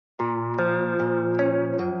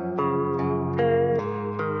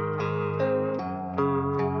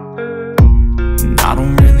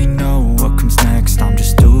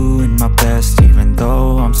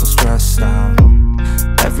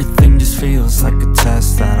it's like a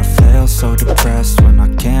test that I fail. So depressed when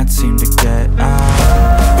I can't seem to get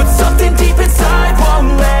out. But something deep inside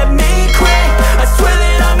won't let me quit. I swear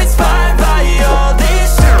that I'm inspired by all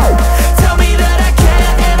this shit. Tell me that I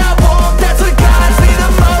can and I won't. That's what guides me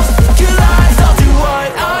the most. Your lies, I'll do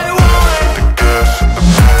what I want.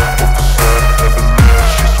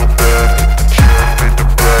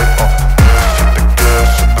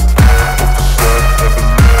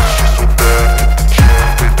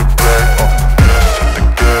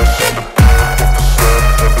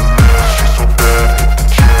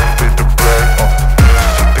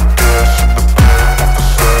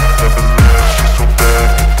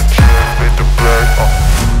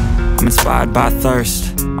 By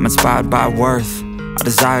thirst, I'm inspired by worth. I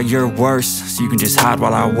desire your worst, so you can just hide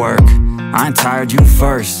while I work. I ain't tired, you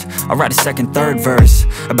first. I'll write a second, third verse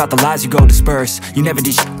about the lies you go disperse. You never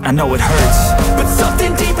did shit, I know it hurts. But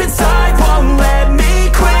something deep inside won't let me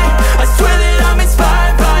quit. I swear that I'm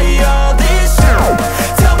inspired by all this shit.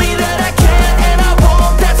 Tell me that I can and I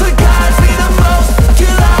won't. That's what guides me the most.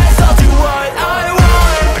 Your lies, I'll do what I want.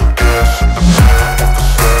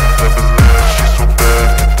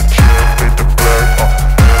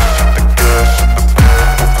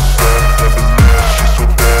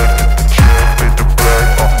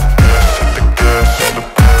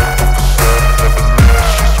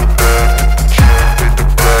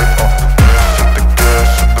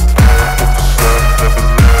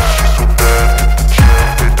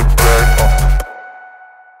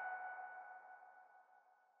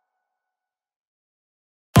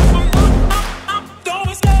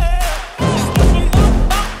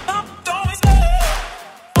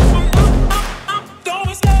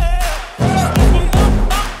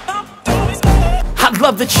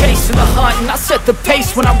 Love the chase and the hunt, and I set the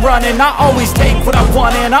pace when I'm running. I always take what I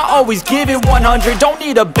want and I always give it 100. Don't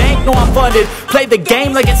need a bank, no I'm funded. Play the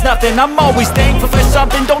game like it's nothing. I'm always thankful for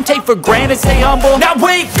something. Don't take for granted, stay humble. Now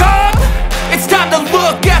wake up! It's time to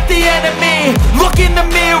look at the enemy. Look in the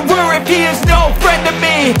mirror if he is no friend to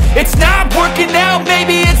me. It's not working out,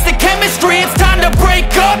 maybe it's the chemistry. It's time to break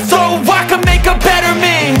up so I can make a better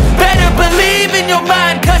me. Better believe in your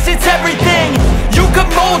mind, cause it's everything. You can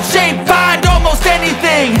mold, shape, find almost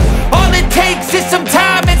anything. All it takes is some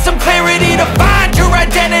time and some clarity to find your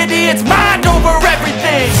identity. It's mind over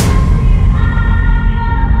everything.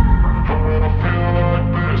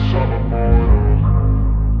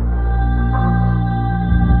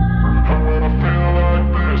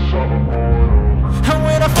 And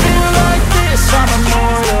when I feel like this, I'm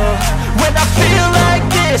immortal. When I feel like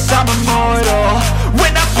this, I'm immortal.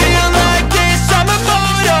 When I feel like this, I'm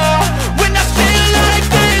immortal. When I feel like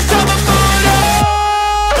this, I'm immortal.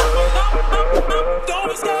 Don't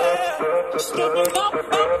be scared. Step it up,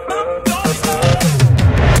 don't be scared.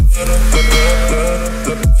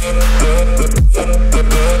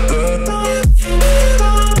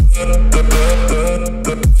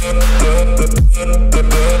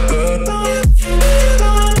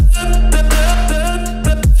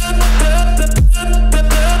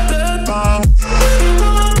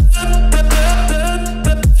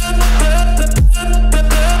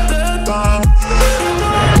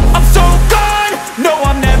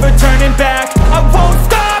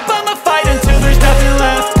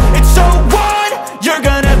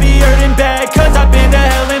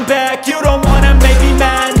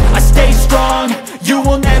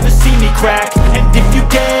 And if you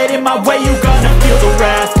get in my way, you gonna feel the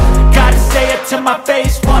wrath. Gotta say it to my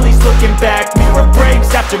face while he's looking back. Mirror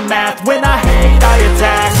breaks after math. When I hate, I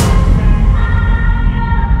attack.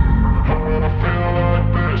 When I feel like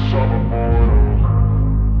this, I'm immortal.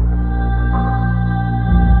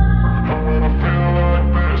 When I feel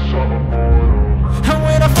like this, I'm immortal. And when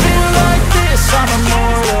I feel like this, I'm immortal.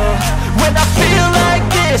 When I feel like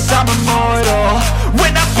this, I'm immortal.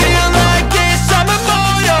 When I feel like this, I'm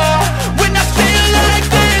immortal. When I feel like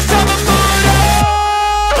this, I'm immortal.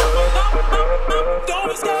 Don't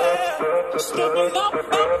be scared. Step it up,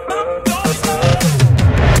 don't be scared.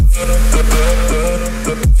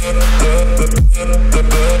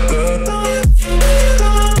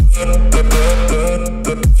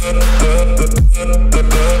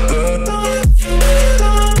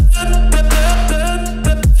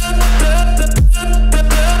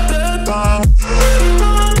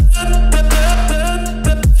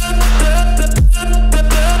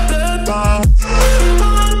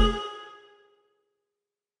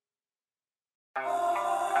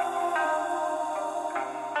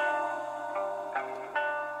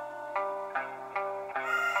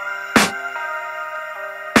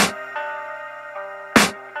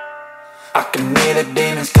 I can hear the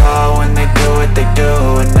demons call when they do what they do.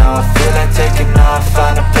 And now I feel like taking off,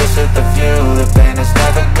 find a place with a view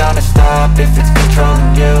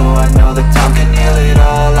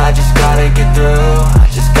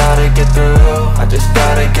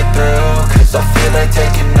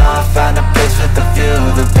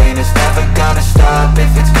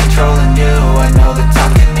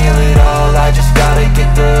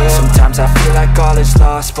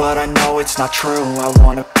but I know it's not true. I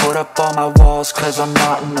wanna put up all my walls cause I'm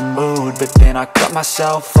not in the mood, but then I cut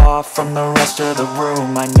myself off from the rest of the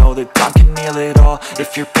room. I know that time can heal it all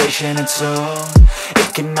if you're patient, and soon it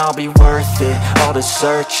can all be worth it, all the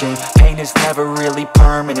searching. Pain is never really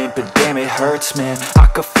permanent, but damn it hurts, man. I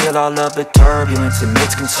could feel all of the turbulence and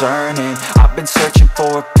it's concerning. I've been searching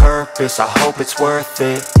for a purpose, I hope it's worth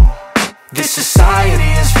it. This society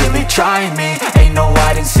is really trying me. Ain't no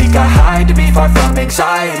hide and seek, I hide to be far from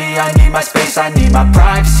anxiety. I need my space, I need my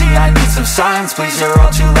privacy. I need some silence, please, you're all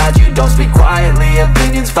too loud. You don't speak quietly,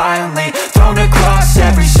 opinions violently thrown across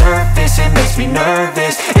every surface. It makes me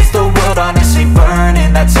nervous, is the world honestly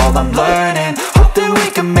burning? That's all I'm learning. Hope that we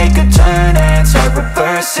can make a turn and start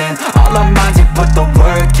reversing all our minds and put the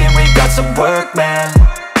work in. We got some work, man.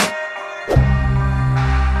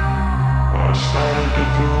 I started to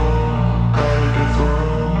do, gotta get through.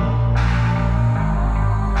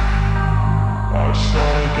 I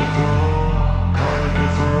started to do, gotta get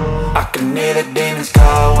through. I can hear the demons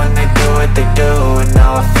call when they do what they do, and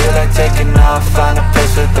now I feel like taking off, find a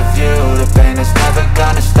place with a view. The pain is never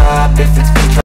gonna stop if it's control.